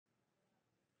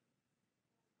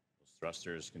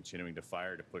Thrusters continuing to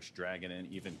fire to push Dragon in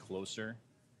even closer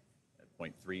at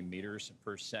 0.3 meters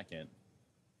per second.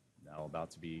 Now about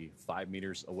to be 5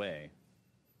 meters away.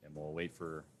 And we'll wait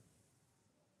for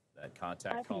that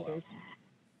contact call out.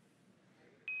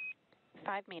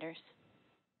 5 meters.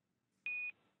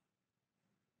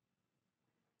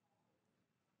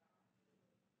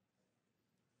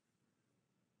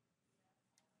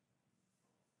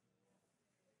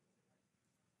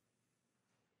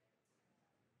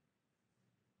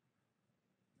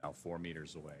 Now 4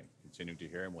 meters away. Continuing to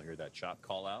hear him. We'll hear that chop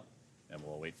call out, and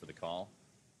we'll wait for the call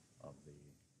of the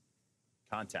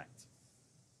contact.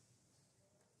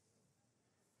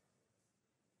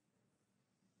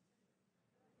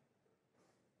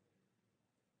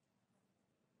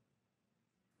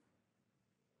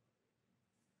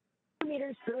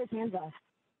 Meters, throw his hands off.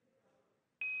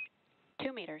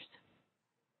 2 meters.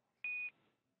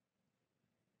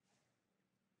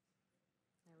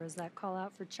 There was that call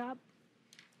out for chop.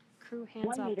 Crew hands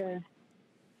 1 off. meter.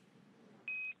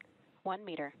 1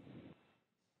 meter.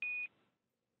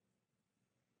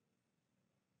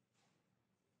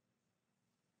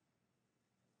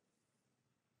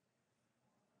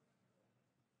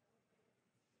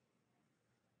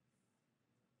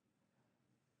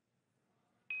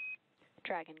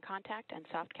 Dragon contact and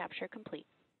soft capture complete.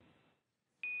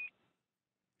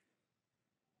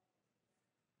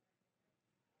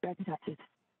 Dragon captured.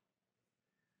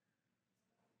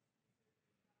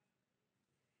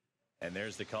 And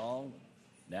there's the call.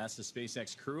 NASA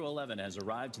SpaceX Crew 11 has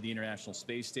arrived to the International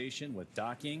Space Station with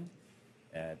docking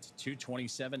at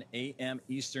 2:27 a.m.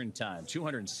 Eastern Time,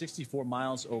 264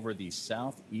 miles over the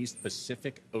Southeast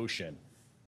Pacific Ocean.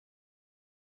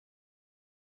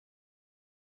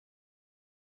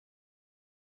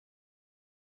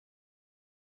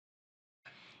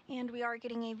 And we are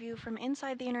getting a view from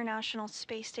inside the International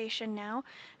Space Station now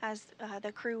as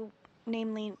the crew,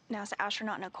 namely NASA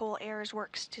astronaut Nicole Ayers,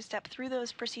 works to step through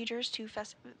those procedures to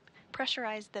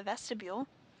pressurize the vestibule.